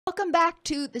Welcome back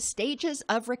to the stages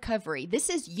of recovery. This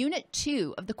is Unit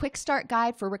 2 of the Quickstart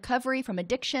Guide for Recovery from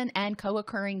Addiction and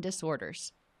Co-occurring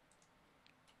Disorders.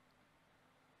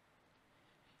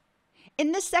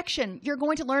 In this section, you're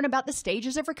going to learn about the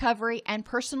stages of recovery and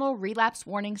personal relapse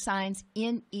warning signs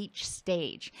in each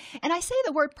stage. And I say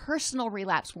the word personal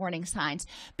relapse warning signs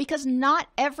because not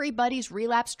everybody's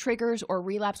relapse triggers or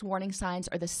relapse warning signs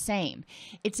are the same.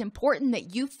 It's important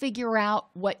that you figure out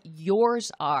what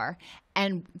yours are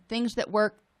and things that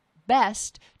work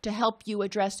best to help you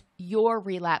address your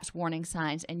relapse warning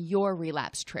signs and your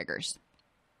relapse triggers.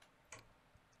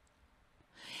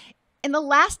 In the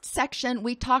last section,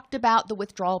 we talked about the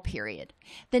withdrawal period.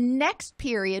 The next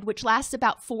period, which lasts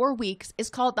about 4 weeks,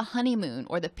 is called the honeymoon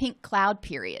or the pink cloud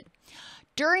period.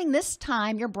 During this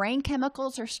time, your brain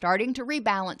chemicals are starting to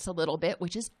rebalance a little bit,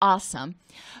 which is awesome.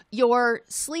 Your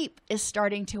sleep is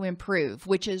starting to improve,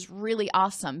 which is really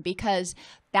awesome because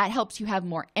that helps you have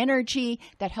more energy,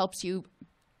 that helps you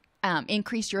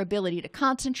increase your ability to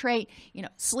concentrate.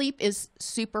 Sleep is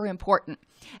super important.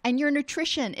 And your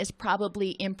nutrition is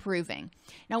probably improving.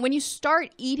 Now, when you start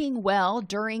eating well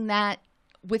during that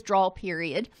withdrawal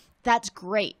period, that's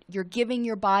great. You're giving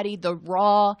your body the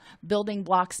raw building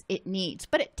blocks it needs.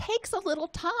 But it takes a little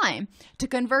time to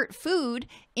convert food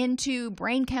into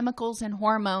brain chemicals and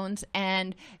hormones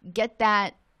and get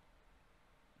that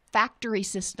factory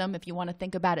system, if you want to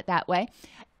think about it that way,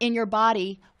 in your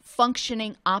body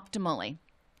functioning optimally.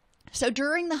 So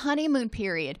during the honeymoon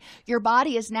period, your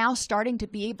body is now starting to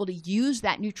be able to use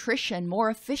that nutrition more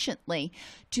efficiently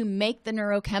to make the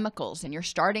neurochemicals, and you're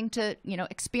starting to,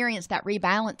 experience that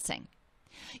rebalancing.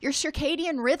 Your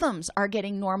circadian rhythms are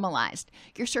getting normalized.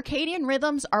 Your circadian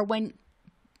rhythms are when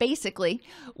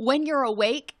you're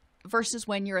awake versus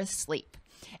when you're asleep.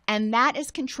 And that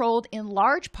is controlled in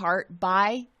large part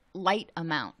by light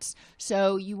amounts.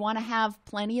 So you want to have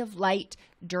plenty of light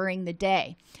during the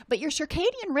day. But your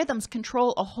circadian rhythms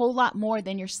control a whole lot more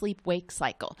than your sleep-wake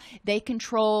cycle. They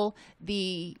control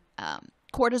the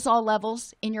cortisol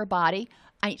levels in your body.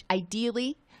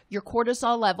 Ideally, your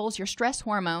cortisol levels, your stress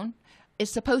hormone, is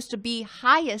supposed to be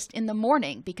highest in the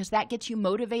morning because that gets you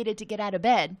motivated to get out of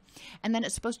bed, and then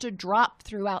it's supposed to drop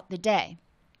throughout the day.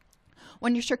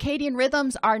 When your circadian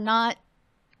rhythms are not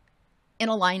in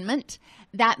alignment,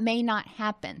 that may not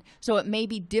happen. So it may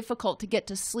be difficult to get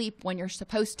to sleep when you're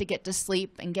supposed to get to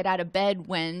sleep and get out of bed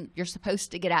when you're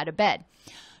supposed to get out of bed.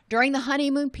 During the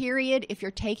honeymoon period, if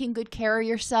you're taking good care of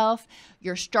yourself,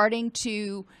 you're starting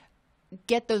to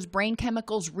get those brain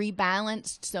chemicals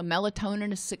rebalanced so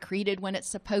melatonin is secreted when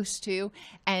it's supposed to,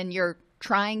 and you're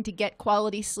trying to get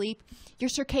quality sleep, your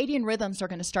circadian rhythms are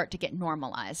going to start to get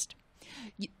normalized.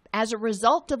 As a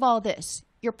result of all this,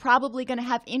 you're probably going to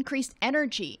have increased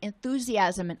energy,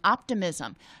 enthusiasm, and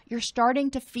optimism. You're starting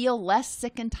to feel less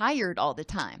sick and tired all the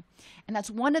time. And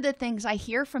that's one of the things I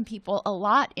hear from people a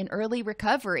lot in early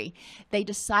recovery. They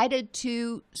decided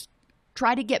to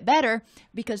try to get better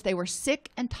because they were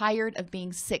sick and tired of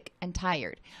being sick and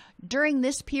tired. During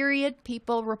this period,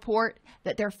 people report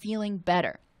that they're feeling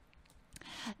better.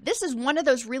 This is one of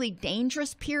those really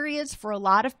dangerous periods for a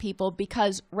lot of people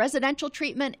because residential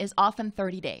treatment is often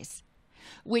 30 days.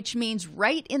 Which means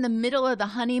right in the middle of the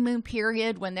honeymoon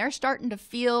period when they're starting to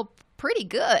feel pretty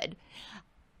good,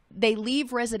 they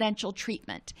leave residential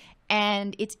treatment.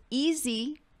 And it's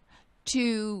easy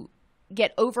to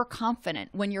get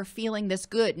overconfident when you're feeling this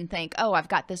good and think, oh, I've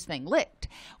got this thing licked,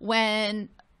 when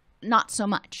not so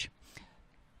much.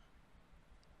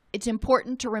 It's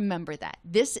important to remember that.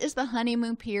 This is the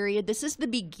honeymoon period. This is the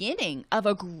beginning of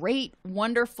a great,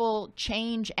 wonderful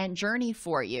change and journey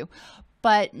for you,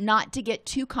 but not to get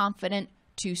too confident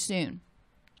too soon.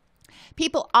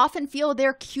 People often feel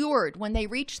they're cured when they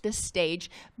reach this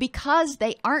stage because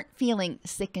they aren't feeling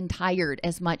sick and tired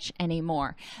as much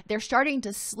anymore. They're starting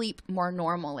to sleep more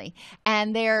normally,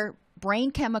 and their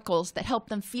brain chemicals that help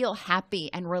them feel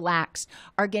happy and relaxed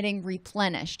are getting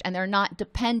replenished, and they're not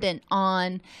dependent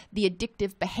on the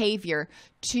addictive behavior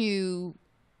to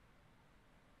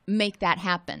make that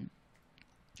happen.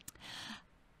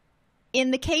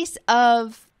 In the case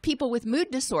of people with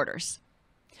mood disorders,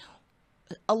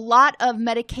 a lot of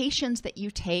medications that you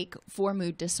take for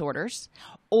mood disorders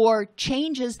or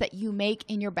changes that you make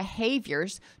in your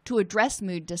behaviors to address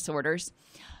mood disorders,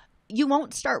 you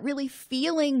won't start really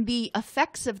feeling the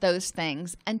effects of those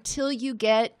things until you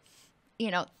get,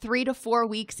 3 to 4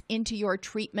 weeks into your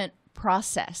treatment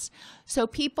process. So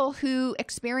people who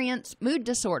experience mood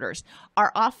disorders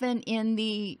are often in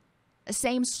the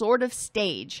same sort of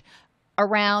stage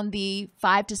around the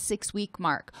 5 to 6 week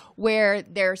mark where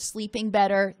they're sleeping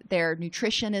better, their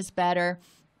nutrition is better,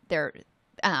 they're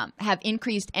have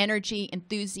increased energy,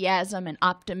 enthusiasm, and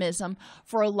optimism.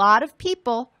 For a lot of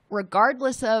people,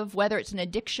 regardless of whether it's an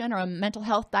addiction or a mental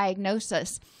health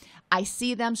diagnosis, I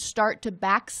see them start to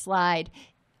backslide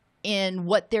in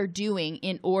what they're doing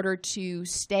in order to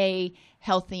stay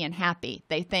healthy and happy.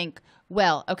 They think,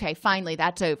 well, okay, finally,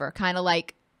 that's over. Kind of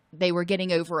like they were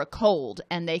getting over a cold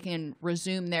and they can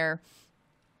resume their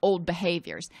old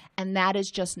behaviors. And that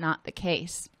is just not the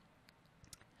case.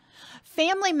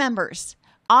 Family members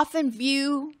often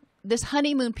view this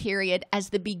honeymoon period as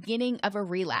the beginning of a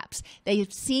relapse.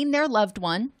 They've seen their loved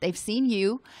one, they've seen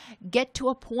you get to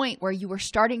a point where you were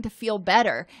starting to feel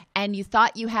better and you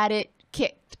thought you had it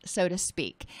kicked, so to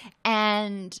speak.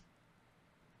 And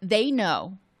they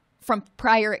know from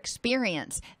prior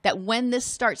experience that when this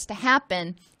starts to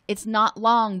happen, it's not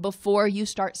long before you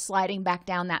start sliding back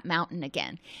down that mountain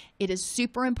again. It is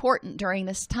super important during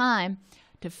this time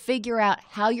to figure out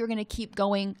how you're going to keep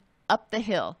going up the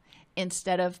hill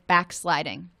instead of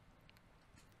backsliding.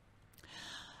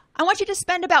 I want you to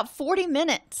spend about 40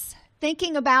 minutes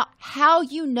thinking about how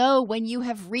you know when you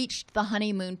have reached the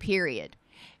honeymoon period.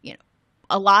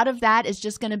 A lot of that is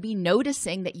just going to be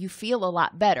noticing that you feel a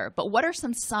lot better. But what are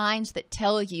some signs that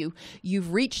tell you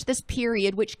you've reached this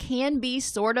period, which can be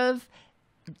sort of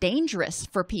dangerous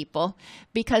for people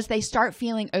because they start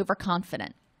feeling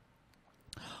overconfident?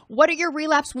 What are your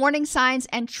relapse warning signs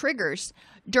and triggers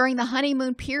during the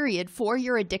honeymoon period for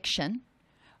your addiction,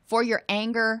 for your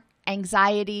anger,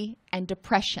 anxiety, and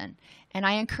depression? And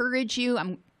I encourage you,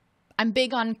 I'm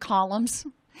big on columns.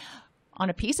 On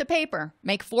a piece of paper,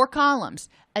 make 4 columns: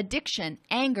 addiction,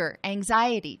 anger,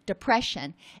 anxiety,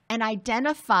 depression, and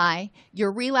identify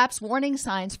your relapse warning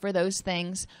signs for those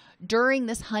things during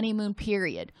this honeymoon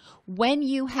period. When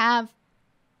you have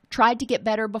tried to get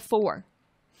better before,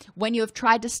 when you have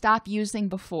tried to stop using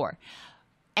before,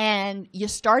 and you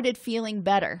started feeling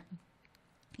better,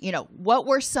 what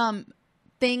were some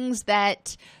things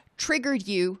that triggered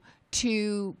you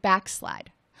to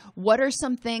backslide? What are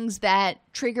some things that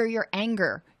trigger your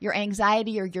anger, your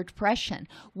anxiety, or your depression?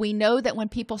 We know that when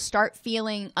people start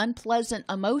feeling unpleasant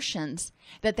emotions,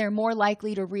 that they're more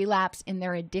likely to relapse in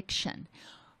their addiction.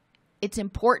 It's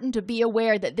important to be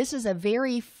aware that this is a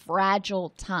very fragile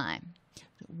time.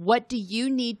 What do you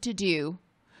need to do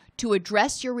to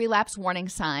address your relapse warning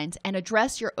signs and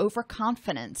address your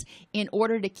overconfidence in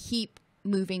order to keep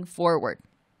moving forward?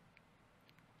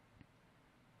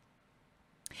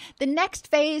 The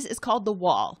next phase is called the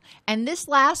wall, and this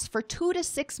lasts for 2 to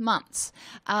 6 months,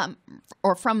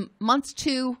 or from month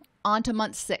 2 on to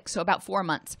month 6, so about 4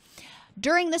 months.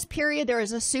 During this period, there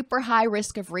is a super high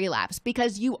risk of relapse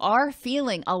because you are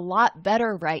feeling a lot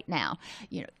better right now.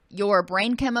 Your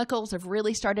brain chemicals have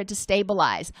really started to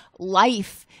stabilize.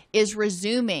 Life is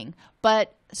resuming,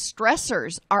 but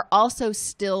stressors are also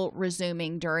still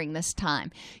resuming during this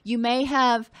time. You may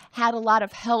have had a lot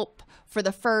of help for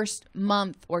the first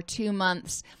month or 2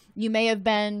 months. You may have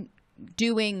been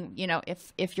doing,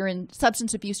 if you're in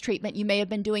substance abuse treatment, you may have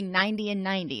been doing 90 and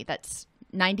 90. That's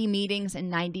 90 meetings in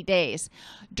 90 days.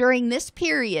 During this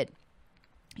period,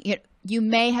 you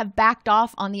may have backed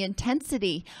off on the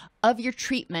intensity of your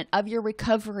treatment, of your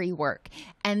recovery work.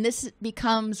 And this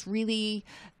becomes really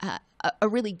a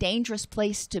really dangerous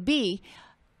place to be.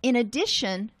 In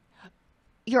addition,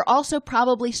 you're also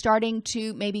probably starting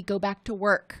to maybe go back to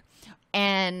work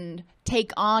and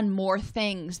take on more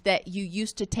things that you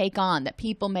used to take on that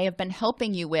people may have been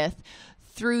helping you with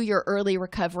through your early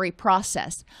recovery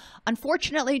process.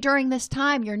 Unfortunately, during this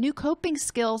time, your new coping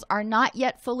skills are not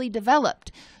yet fully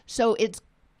developed. So it's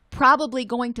probably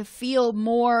going to feel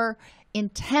more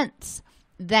intense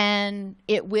than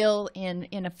it will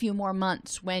in a few more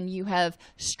months when you have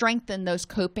strengthened those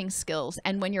coping skills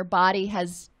and when your body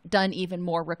has done even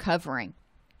more recovering.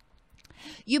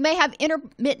 You may have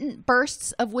intermittent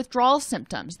bursts of withdrawal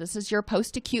symptoms. This is your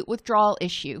post-acute withdrawal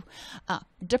issue.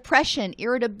 Depression,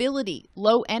 irritability,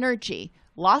 low energy,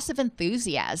 loss of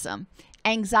enthusiasm,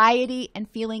 anxiety, and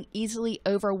feeling easily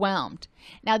overwhelmed.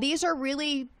 Now, these are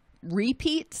really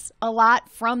repeats a lot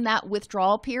from that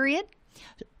withdrawal period.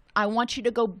 I want you to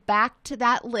go back to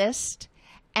that list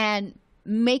and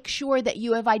make sure that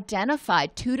you have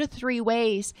identified 2 to 3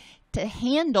 ways to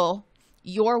handle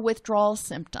your withdrawal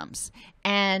symptoms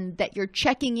and that you're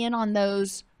checking in on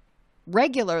those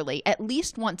regularly, at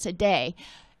least once a day.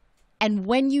 And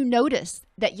when you notice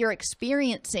that you're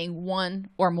experiencing one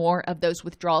or more of those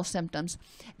withdrawal symptoms,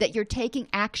 that you're taking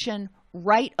action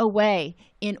right away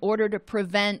in order to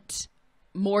prevent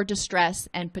more distress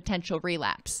and potential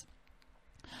relapse.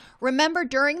 Remember,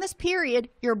 during this period,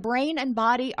 your brain and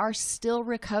body are still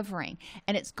recovering,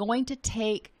 and it's going to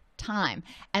take time.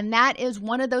 And that is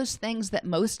one of those things that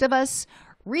most of us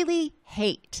really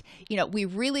hate. You know,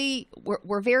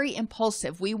 we're very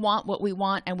impulsive. We want what we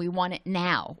want and we want it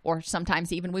now, or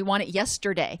sometimes even we want it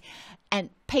yesterday. And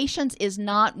patience is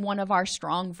not one of our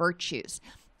strong virtues.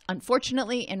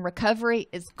 Unfortunately, in recovery,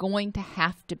 it's going to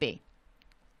have to be.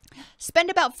 Spend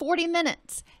about 40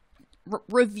 minutes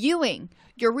reviewing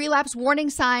your relapse warning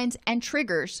signs and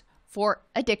triggers for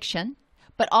addiction,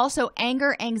 but also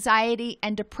anger, anxiety,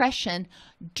 and depression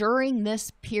during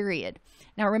this period.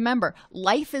 Now remember,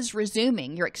 life is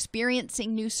resuming. You're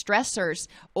experiencing new stressors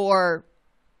or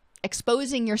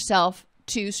exposing yourself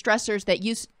to stressors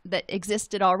that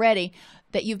existed already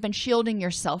that you've been shielding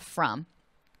yourself from.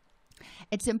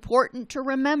 It's important to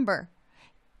remember,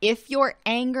 if your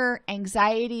anger,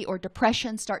 anxiety, or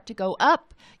depression start to go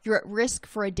up, you're at risk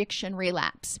for addiction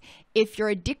relapse. If your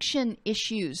addiction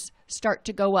issues start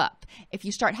to go up, if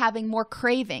you start having more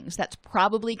cravings, that's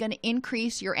probably going to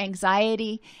increase your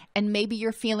anxiety and maybe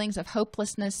your feelings of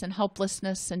hopelessness and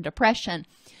helplessness and depression.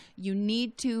 You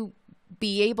need to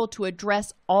be able to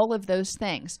address all of those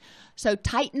things. So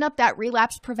tighten up that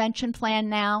relapse prevention plan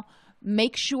now.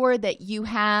 Make sure that you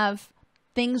have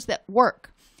things that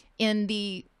work. In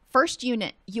the first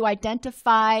unit, you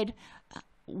identified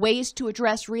ways to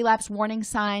address relapse warning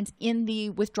signs in the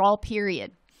withdrawal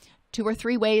period. 2 or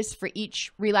 3 ways for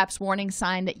each relapse warning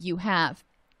sign that you have.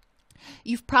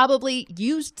 You've probably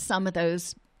used some of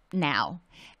those now,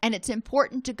 and it's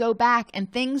important to go back and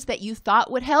things that you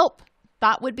thought would help,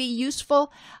 thought would be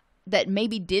useful, that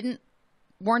maybe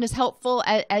weren't as helpful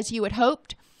as you had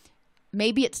hoped.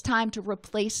 Maybe it's time to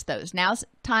replace those. Now's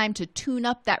time to tune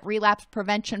up that relapse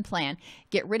prevention plan.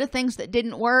 Get rid of things that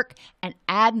didn't work and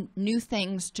add new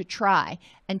things to try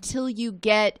until you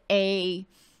get a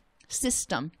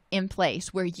system in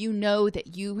place where you know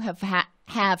that you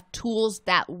have tools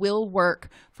that will work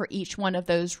for each one of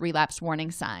those relapse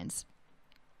warning signs.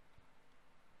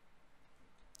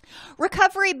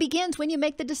 Recovery begins when you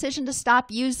make the decision to stop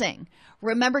using.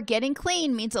 Remember, getting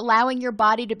clean means allowing your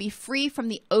body to be free from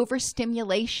the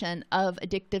overstimulation of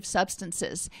addictive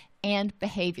substances and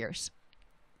behaviors.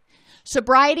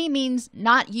 Sobriety means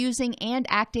not using and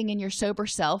acting in your sober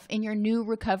self in your new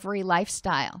recovery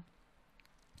lifestyle.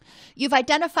 You've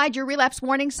identified your relapse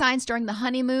warning signs during the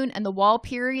honeymoon and the wall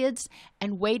periods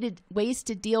and ways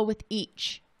to deal with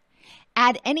each.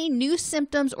 Add any new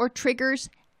symptoms or triggers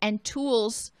and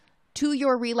tools to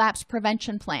your relapse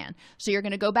prevention plan. So you're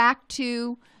going to go back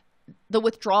to the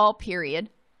withdrawal period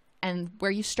and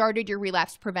where you started your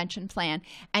relapse prevention plan,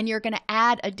 and you're going to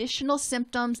add additional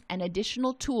symptoms and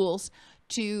additional tools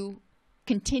to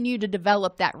continue to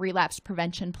develop that relapse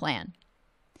prevention plan.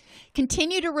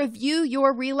 Continue to review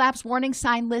your relapse warning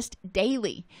sign list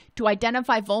daily to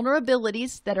identify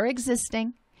vulnerabilities that are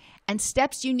existing and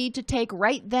steps you need to take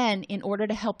right then in order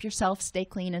to help yourself stay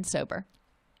clean and sober.